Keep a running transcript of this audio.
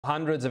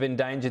Hundreds of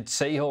endangered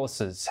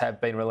seahorses have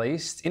been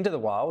released into the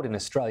wild in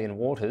Australian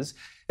waters.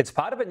 It's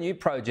part of a new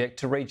project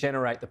to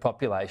regenerate the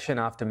population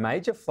after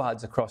major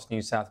floods across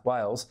New South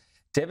Wales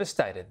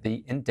devastated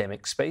the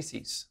endemic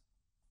species.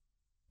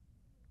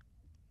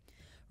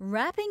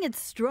 Wrapping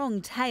its strong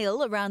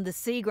tail around the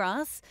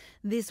seagrass,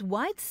 this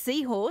white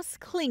seahorse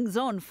clings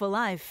on for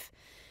life.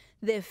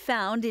 They're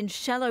found in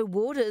shallow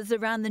waters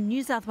around the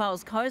New South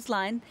Wales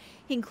coastline,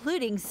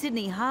 including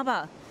Sydney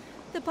Harbour.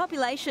 The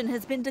population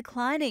has been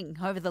declining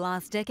over the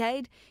last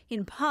decade,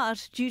 in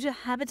part due to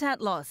habitat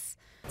loss.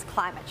 It's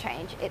climate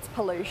change, it's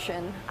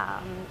pollution.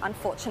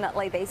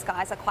 Unfortunately, these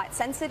guys are quite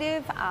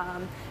sensitive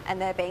and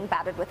they're being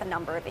battered with a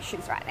number of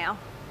issues right now.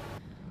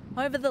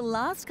 Over the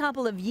last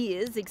couple of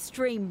years,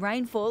 extreme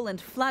rainfall and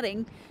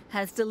flooding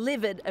has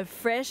delivered a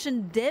fresh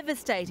and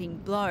devastating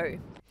blow.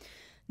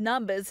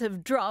 Numbers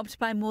have dropped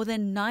by more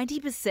than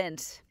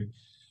 90%.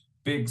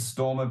 Big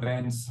storm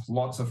events,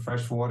 lots of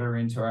fresh water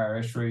into our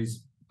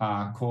estuaries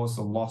cause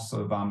the loss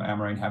of our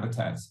marine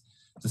habitats.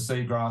 The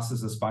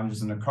seagrasses, the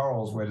sponges and the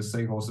corals where the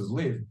seahorses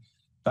live,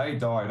 they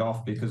died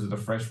off because of the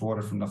fresh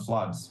water from the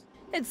floods.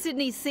 At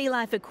Sydney's Sea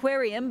Life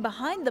Aquarium,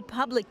 behind the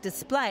public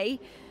display,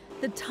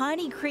 the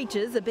tiny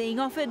creatures are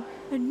being offered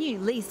a new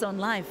lease on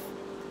life.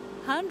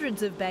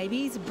 Hundreds of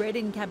babies bred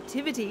in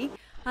captivity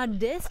are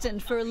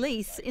destined for a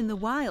lease in the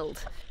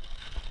wild.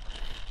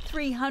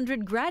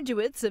 300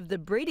 graduates of the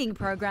breeding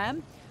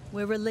program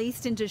were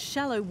released into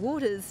shallow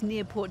waters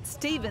near Port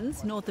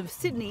Stephens, north of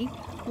Sydney,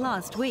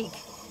 last week.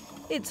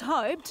 It's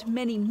hoped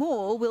many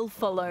more will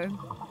follow.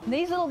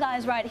 These little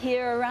guys right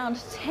here are around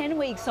 10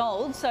 weeks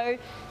old, so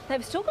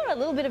they've still got a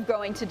little bit of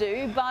growing to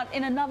do, but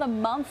in another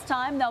month's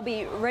time they'll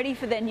be ready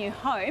for their new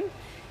home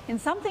in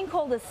something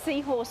called a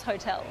seahorse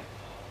hotel.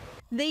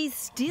 These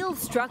steel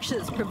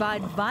structures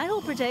provide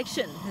vital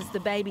protection as the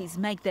babies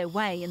make their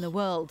way in the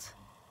world.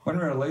 When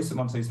we release them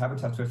onto these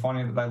habitats, we're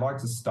finding that they like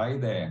to stay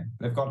there.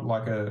 They've got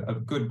like a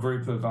good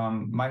group of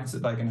mates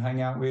that they can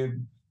hang out with.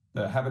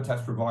 The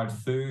habitats provide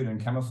food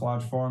and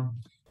camouflage for them.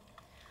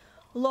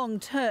 Long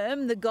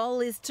term, the goal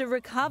is to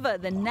recover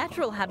the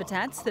natural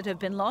habitats that have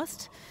been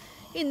lost.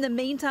 In the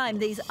meantime,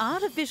 these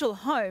artificial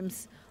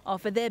homes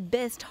offer their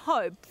best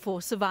hope for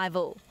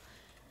survival.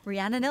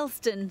 Rhiannon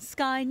Elston,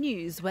 Sky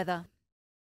News Weather.